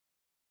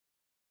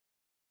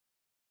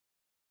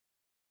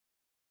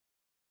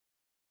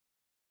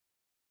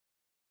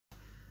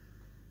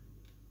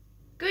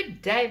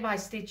Good day, my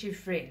stitchy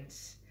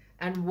friends,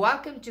 and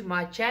welcome to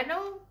my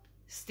channel,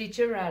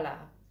 Stitcha-Rella.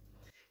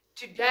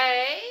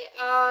 Today,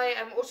 I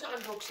am also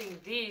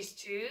unboxing these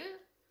two.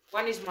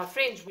 One is my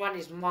friend's, one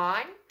is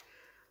mine.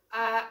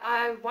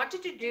 I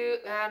wanted to do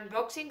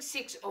unboxing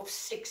 6 of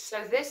 6.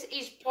 So this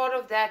is part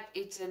of that.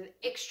 It's an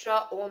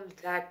extra on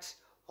that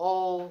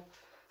whole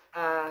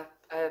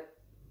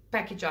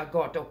package I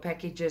got, or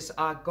packages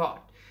I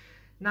got.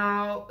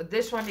 Now,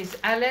 this one is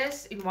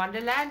Alice in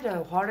Wonderland,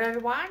 a horror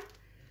one.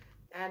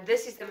 And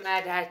this is the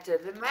Mad Hatter.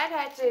 The Mad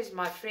Hatter is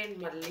my friend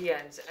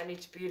Madeline's, and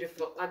it's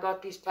beautiful. I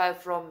got this pair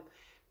from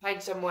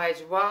Paintsomeway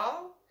as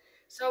well.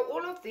 So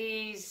all of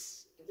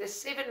these, the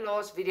 7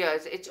 last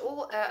videos, it's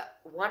all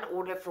one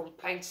order from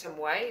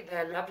Paintsomeway.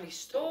 They're a lovely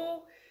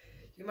store.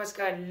 You must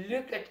go and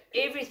look at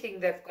everything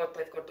they've got.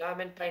 They've got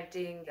diamond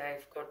painting,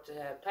 they've got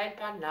paint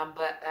by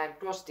number and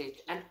cross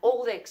stitch, and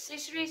all the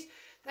accessories.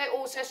 They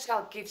also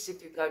sell gifts.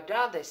 If you go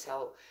down, they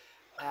sell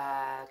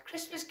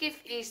Christmas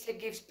gift, Easter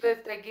gifts,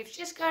 birthday gifts.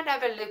 Just go and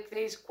have a look.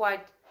 There's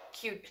quite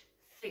cute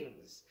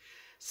things.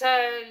 So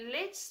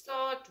let's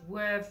start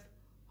with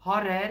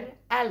Horror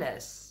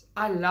Alice.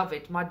 I love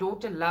it. My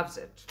daughter loves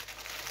it.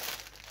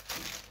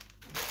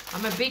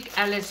 I'm a big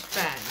Alice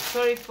fan.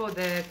 Sorry for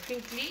the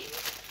crinkly.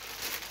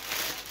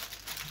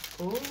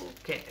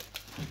 Okay.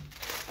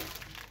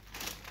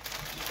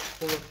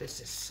 All of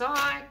this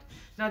aside.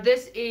 Now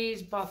this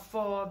is by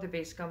far the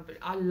best company.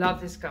 I love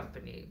this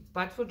company.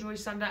 But for Joy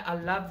Sunday, I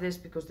love this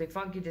because they're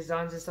funky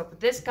designs and stuff. But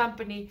this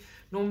company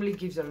normally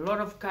gives a lot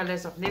of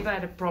colors. I've never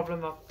had a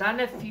problem. I've done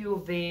a few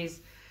of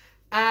these.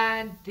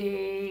 And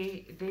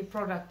their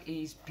product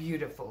is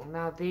beautiful.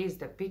 Now there's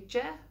the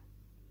picture.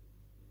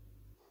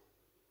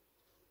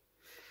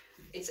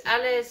 It's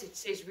Alice. It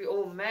says we're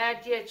all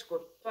mad here. It's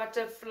got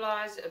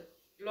butterflies,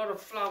 a lot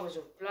of flowers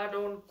of blood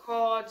on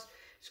cards.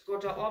 She's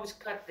got her arms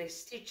cut, there's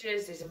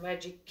stitches, there's a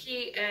magic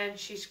key, and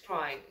she's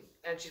crying.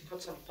 And she's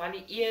got some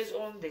bunny ears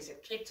on, there's a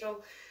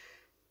kettle,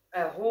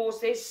 a horse.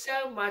 There's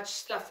so much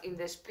stuff in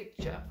this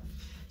picture.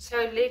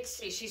 So let's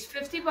see. She's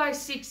 50 by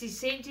 60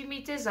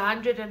 centimeters,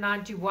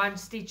 191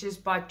 stitches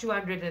by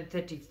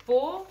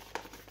 234.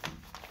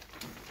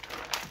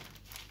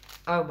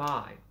 Oh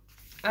my.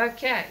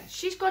 Okay,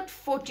 she's got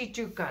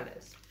 42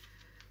 colors.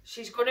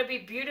 She's going to be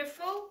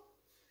beautiful,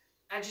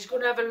 and she's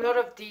going to have a lot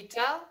of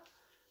detail.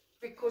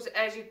 Because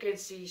as you can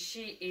see,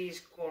 she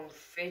is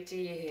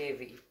confetti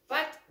heavy.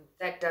 But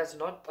that does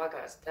not bug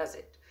us, does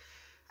it?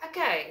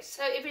 Okay,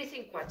 so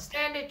everything quite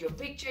standard. Your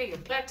picture, your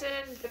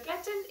pattern. The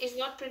pattern is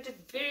not printed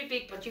very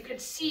big, but you can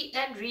see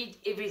and read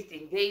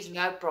everything. There is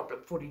no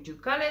problem. 42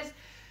 colors.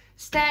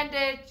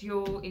 Standard,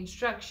 your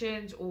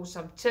instructions or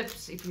some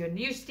tips. If you're a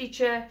new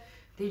stitcher,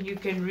 then you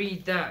can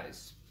read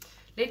those.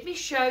 Let me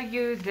show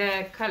you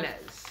the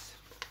colors.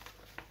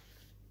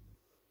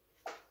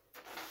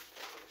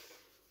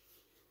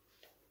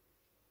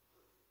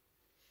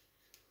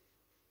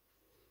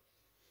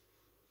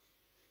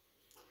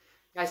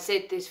 I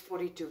said there's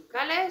 42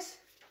 colors,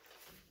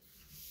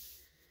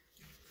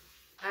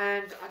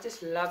 and I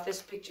just love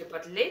this picture.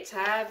 But let's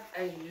have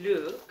a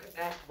look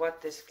at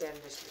what this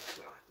canvas looks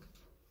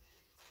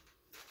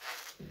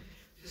like.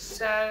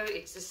 So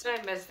it's the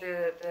same as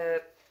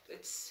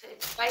it's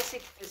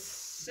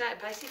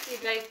basically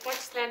they're quite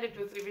standard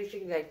with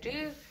everything they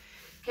do.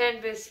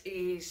 Canvas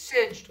is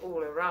serged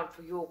all around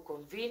for your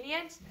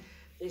convenience.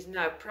 There's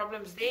no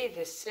problems there.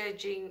 The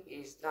serging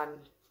is done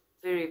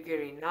very,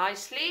 very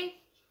nicely.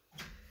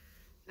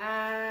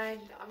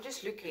 And I'm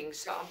just looking,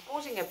 so I'm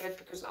pausing a bit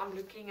because I'm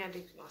looking at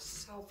it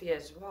myself here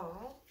as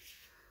well.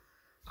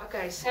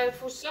 Okay, so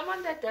for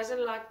someone that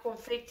doesn't like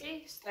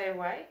confetti, stay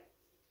away.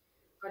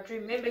 But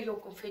remember, your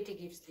confetti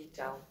gives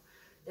detail.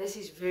 This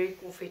is very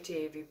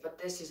confetti heavy, but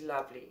this is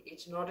lovely.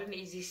 It's not an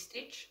easy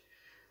stitch,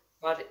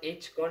 but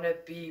it's gonna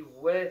be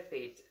worth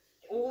it.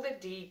 All the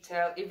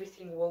detail,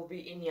 everything will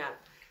be in here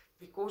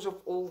because of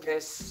all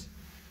this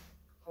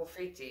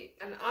confetti.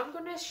 And I'm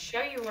gonna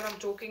show you what I'm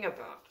talking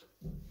about.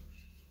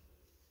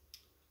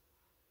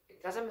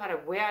 Doesn't matter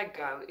where I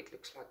go, it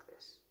looks like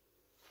this.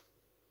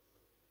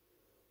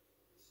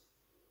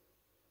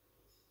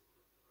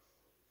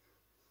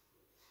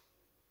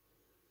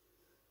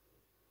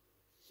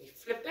 We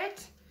flip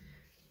it.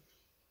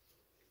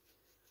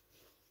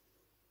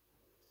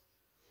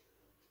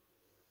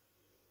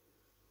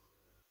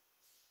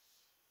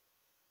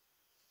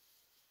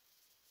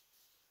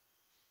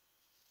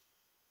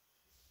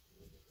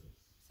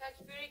 So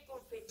it's very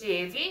confetti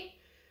heavy.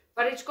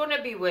 But it's going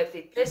to be worth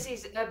it. This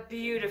is a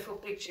beautiful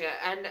picture.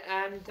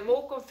 And the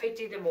more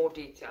confetti, the more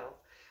detail.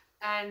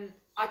 And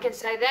I can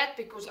say that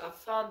because I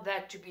found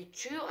that to be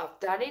true. I've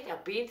done it.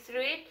 I've been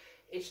through it.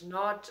 It's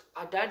not,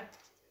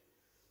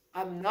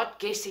 I'm not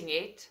guessing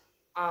it.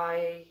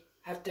 I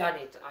have done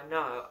it. I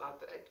know.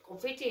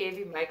 Confetti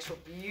heavy makes for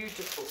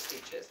beautiful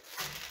stitches.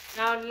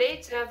 Now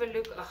let's have a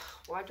look.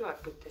 Why do I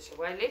put this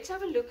away? Let's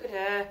have a look at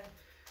her.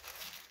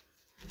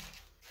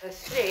 The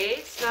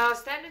threads. Now,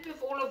 standard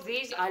with all of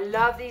these, I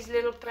love these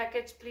little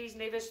packets. Please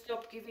never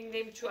stop giving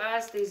them to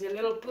us. There's a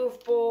little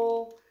poof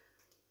ball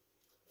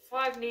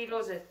 5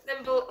 needles, a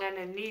thimble, and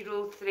a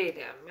needle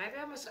threader. Maybe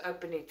I must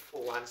open it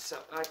for once so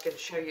I can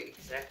show you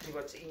exactly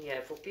what's in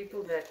here for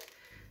people that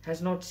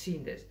has not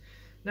seen this.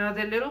 Now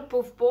the little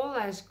puff ball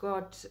has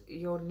got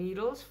your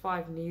needles,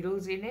 5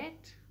 needles in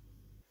it.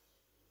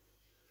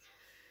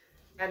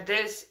 And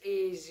this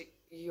is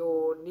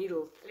your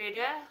needle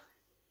threader.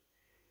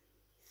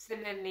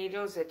 Thinner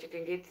needles that you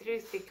can get through,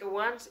 thicker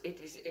ones. It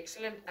is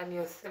excellent. And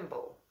your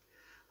thimble.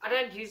 I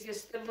don't use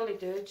this thimble,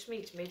 it hurts me,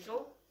 it's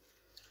metal.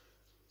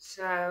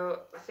 So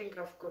I think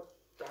I've got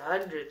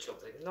hundreds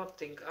of them. Not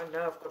think, I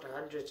know I've got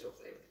hundreds of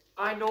them.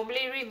 I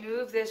normally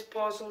remove these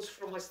parcels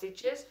from my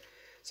stitches.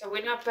 So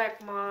when I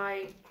pack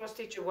my cross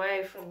stitch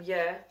away from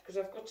here, because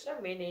I've got so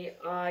many,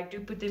 I do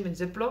put them in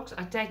Ziplocs.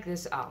 I take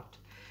this out.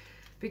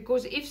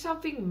 Because if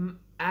something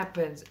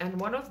happens and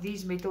one of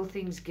these metal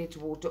things gets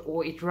water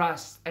or it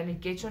rusts and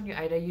it gets on your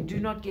Ada, you do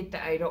not get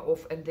the Ada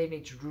off and then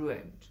it's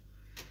ruined.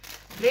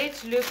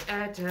 Let's look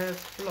at her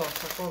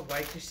floss. I can't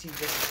wait to see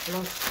this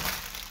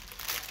floss.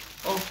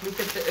 Oh, look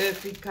at the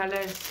earthy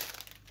colors.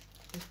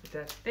 Let's put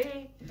that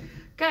there.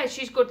 Okay,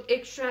 she's got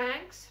extra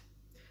hanks.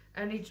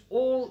 And it's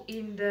all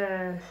in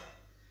the...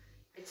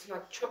 It's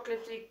like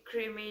chocolatey,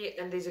 creamy.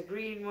 And there's a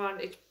green one.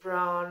 It's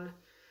brown.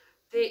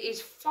 There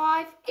is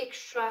 5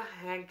 extra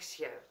hanks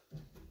here.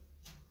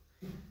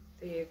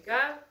 There you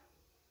go.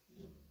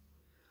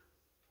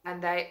 And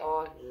they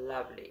are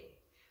lovely.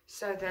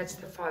 So that's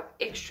the 5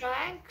 extra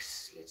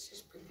hanks. Let's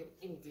just put them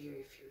in view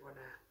if you want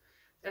to.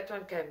 That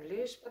one came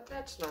loose, but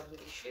that's not an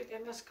issue.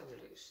 They must come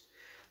loose.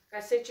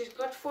 Like I said, she's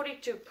got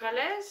 42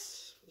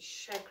 colors.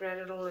 Shake,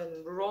 rattle,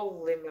 and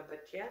roll them a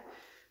bit, yeah?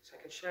 So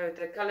I can show you.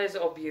 The colors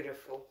are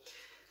beautiful.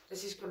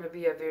 This is going to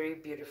be a very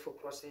beautiful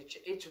cross stitch.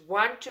 It's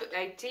 1 to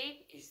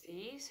 80 is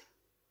these.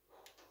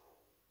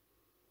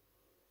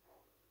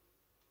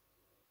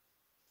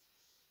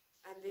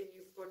 And then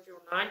you've got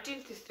your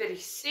 19 to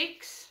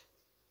 36.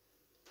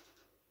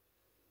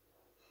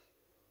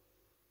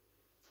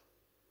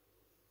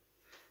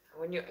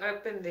 When you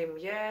open them,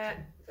 yeah,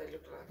 they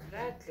look like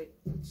that.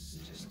 Let's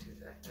just do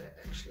that. They're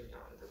actually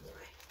not on the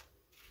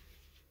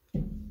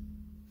way.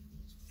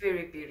 It's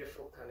very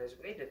beautiful colors.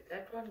 Where did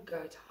that one go?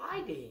 It's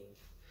hiding.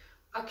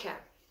 Okay,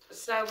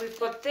 so we've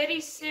got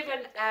 37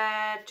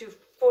 to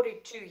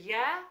 42 here.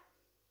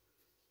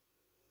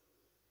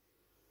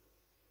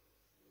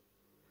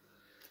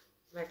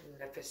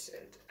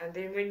 Magnificent. And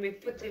then when we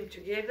put them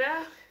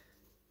together,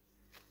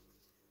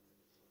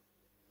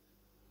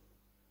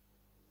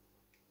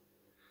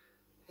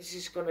 this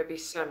is going to be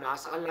so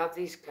nice. I love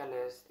these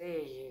colors. There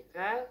you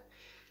go.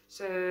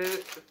 So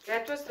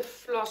that was the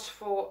floss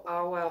for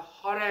our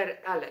Horror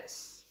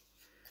Alice.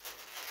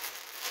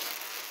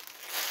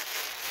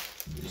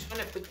 I just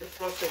want to put the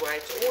floss away.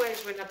 It's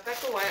always when I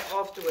pack away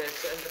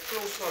afterwards and the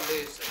floss are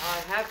loose.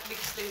 I have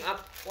mixed them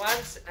up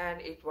once and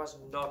it was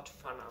not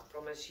fun. I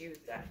promise you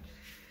that.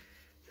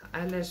 The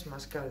Alice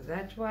must go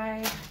that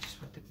way. I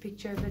just want the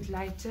picture of it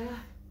later.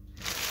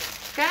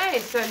 Okay,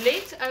 so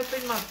let's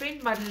open my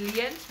friend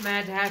Madelaine's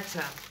Mad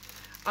Hatter.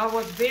 I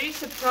was very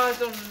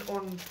surprised on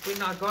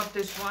when I got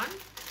this one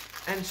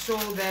and saw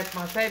that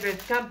my favorite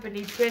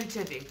company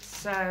printed it.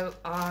 So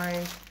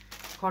I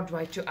can't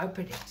wait to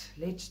open it.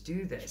 Let's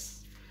do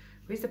this.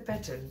 Where's the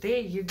pattern? There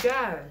you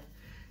go.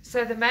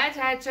 So the Mad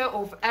Hatter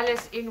of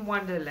Alice in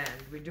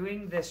Wonderland. We're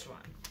doing this one.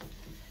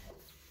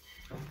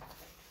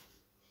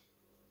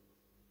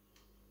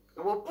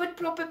 I will put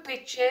proper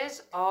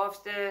pictures of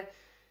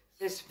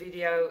this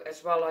video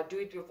as well. I do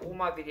it with all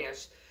my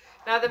videos.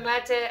 Now the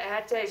Mad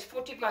Hatter is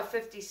 40 by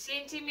 50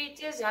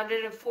 centimeters,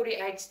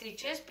 148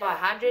 stitches by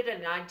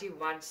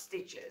 191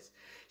 stitches.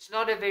 It's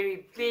not a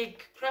very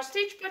big cross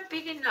stitch, but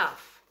big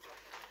enough.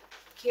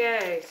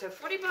 Okay, so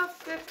 40 by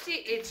 50,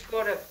 it's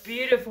got a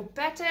beautiful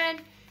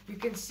pattern. You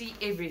can see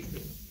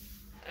everything.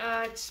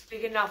 It's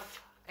big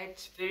enough.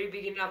 It's very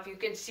big enough. You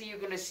can see, you're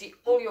going to see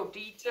all your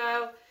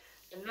detail,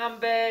 the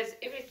numbers,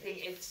 everything.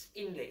 It's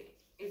in there.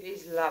 It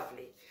is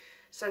lovely.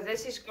 So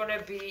this is going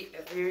to be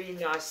a very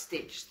nice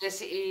stitch.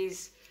 This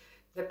is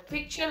the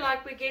picture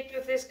like we get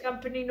with this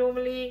company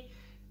normally.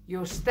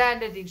 Your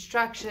standard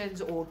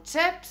instructions or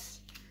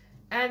tips.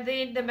 And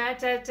then the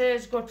Mad Hatter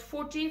has got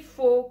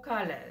 44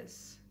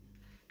 colors.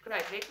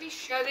 Great, let me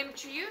show them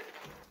to you.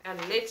 And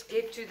let's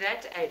get to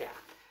that Ada.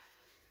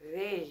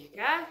 There you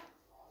go.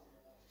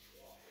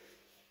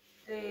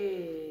 There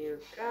you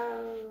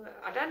go.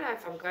 I don't know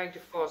if I'm going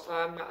too fast.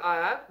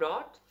 I hope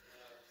not.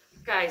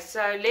 Okay,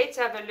 so let's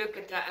have a look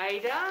at the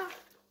Ada.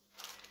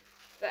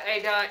 The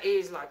Ada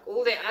is like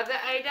all the other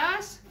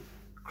Adas.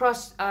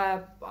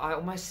 I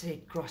almost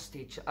said cross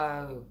stitch.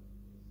 Oh,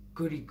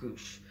 goody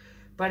goose.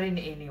 But in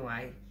any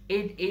way,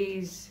 it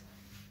is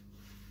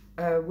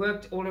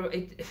worked all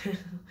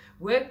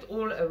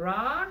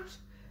around.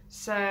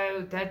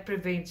 So that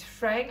prevents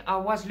fraying. I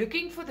was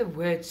looking for the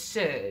word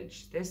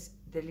surge. This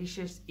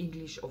delicious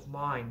English of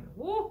mine.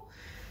 Woo.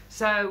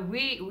 So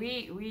we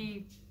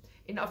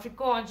in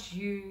Afrikaans,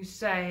 you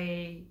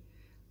say,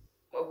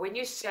 when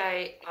you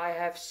say, I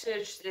have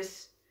searched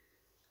this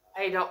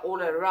Ada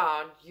all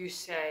around, you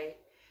say,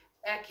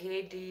 ek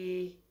het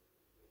die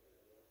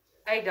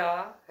uit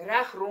daar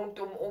reg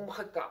rondom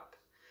omgekap.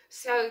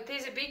 So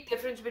there's a big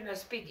difference when I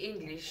speak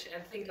English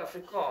and think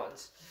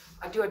Afrikaans.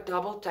 I do a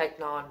double take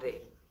now and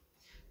then.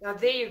 Now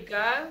there you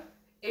go.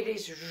 It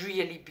is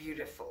really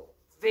beautiful.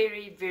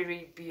 Very,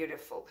 very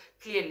beautiful.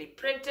 Clearly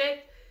printed,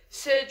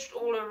 serged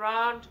all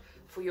around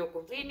for your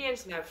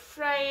convenience, no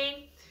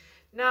fraying.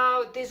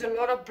 Now there's a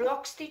lot of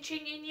block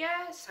stitching in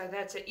here, so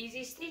that's an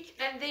easy stitch.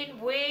 And then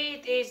where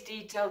there's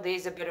detail,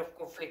 there's a bit of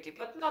confetti,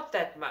 but not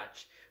that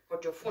much.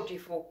 Got your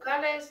 44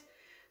 colors.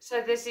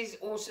 So this is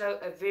also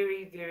a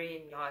very,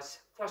 very nice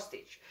cross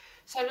stitch.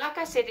 So like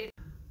I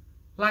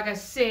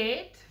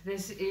said,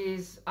 this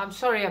is, I'm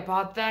sorry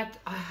about that.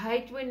 I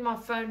hate when my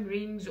phone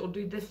rings or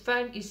the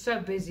phone is so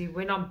busy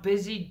when I'm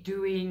busy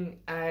doing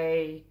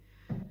a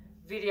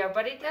video,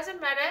 but it doesn't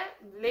matter.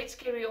 Let's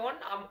carry on.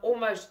 I'm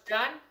almost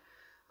done.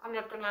 I'm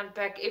not going to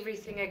unpack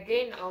everything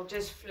again. I'll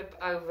just flip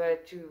over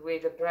to where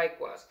the break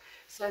was.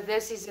 So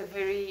this is a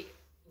very,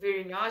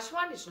 very nice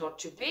one. It's not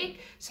too big.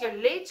 So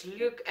let's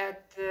look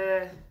at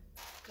the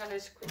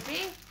colors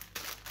quickly.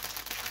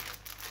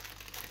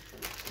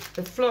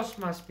 The floss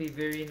must be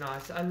very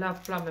nice. I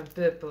love plum and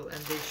purple,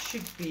 and there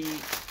should be,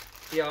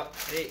 yeah,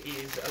 there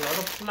is a lot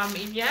of plum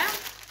in here.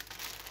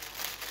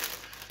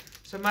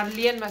 So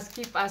Marlene must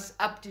keep us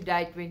up to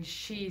date when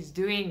she's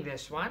doing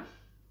this one.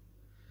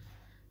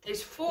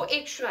 There's 4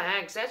 extra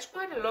hanks. That's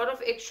quite a lot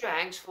of extra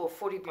hanks for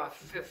 40 by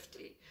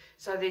 50.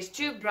 So there's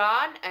 2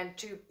 brown and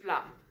 2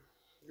 plum.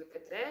 Look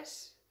at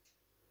this.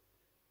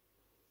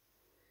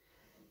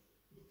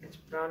 It's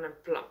brown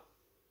and plum.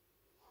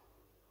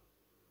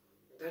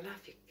 I don't know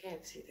if you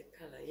can see the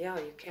color. Yeah,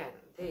 you can.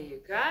 There you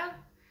go.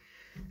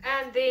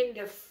 And then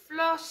the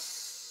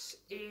floss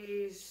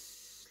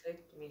is, let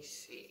me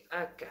see.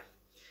 Okay.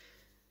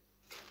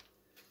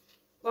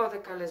 Oh, the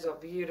colors are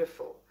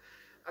beautiful.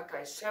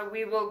 Okay, so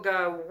we will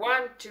go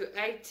 1 to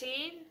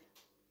 18.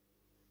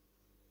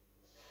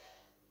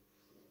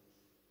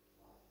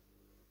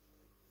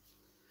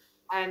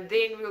 And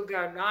then we'll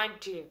go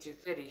 19 to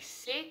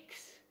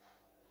 36.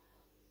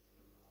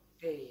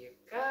 There you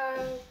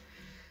go.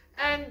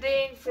 And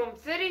then from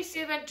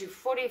 37 to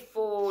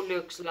 44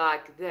 looks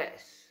like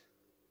this.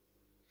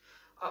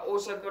 I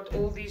also got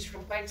all these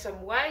from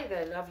Paintsomeway,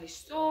 they're a lovely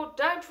store.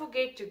 Don't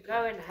forget to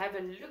go and have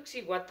a look,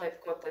 see what they've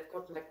got. They've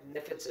got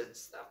magnificent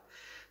stuff.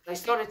 They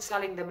started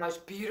selling the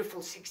most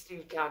beautiful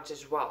 16 counts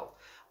as well.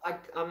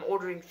 I'm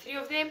ordering 3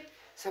 of them,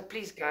 so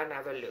please go and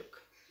have a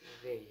look.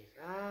 There you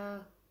go.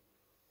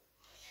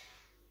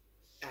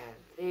 And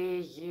there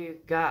you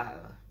go.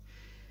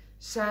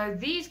 So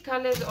these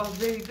colors are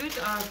very good.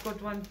 I've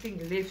got one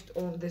thing left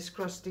on this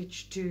cross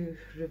stitch to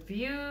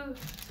review.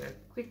 So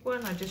quick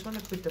one. I just want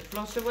to put the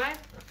floss away.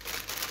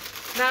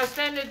 Now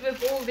standard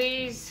with all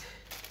these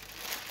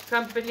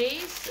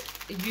companies,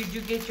 you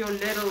do get your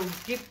little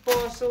gift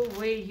parcel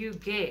where you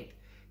get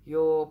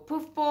your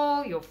poof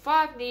ball, your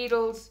 5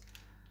 needles,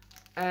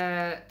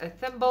 a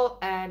thimble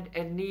and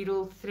a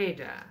needle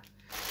threader.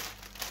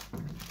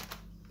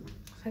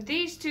 So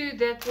these 2,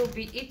 that will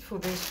be it for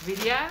this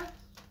video.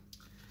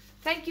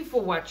 Thank you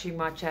for watching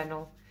my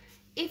channel.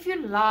 If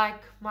you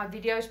like my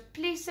videos,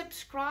 please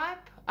subscribe.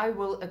 I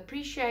will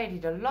appreciate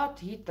it a lot.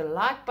 Hit the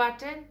like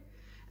button.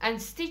 And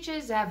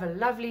Stitchers, have a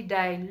lovely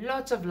day.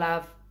 Lots of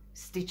love.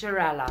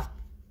 Stitcha-Rella.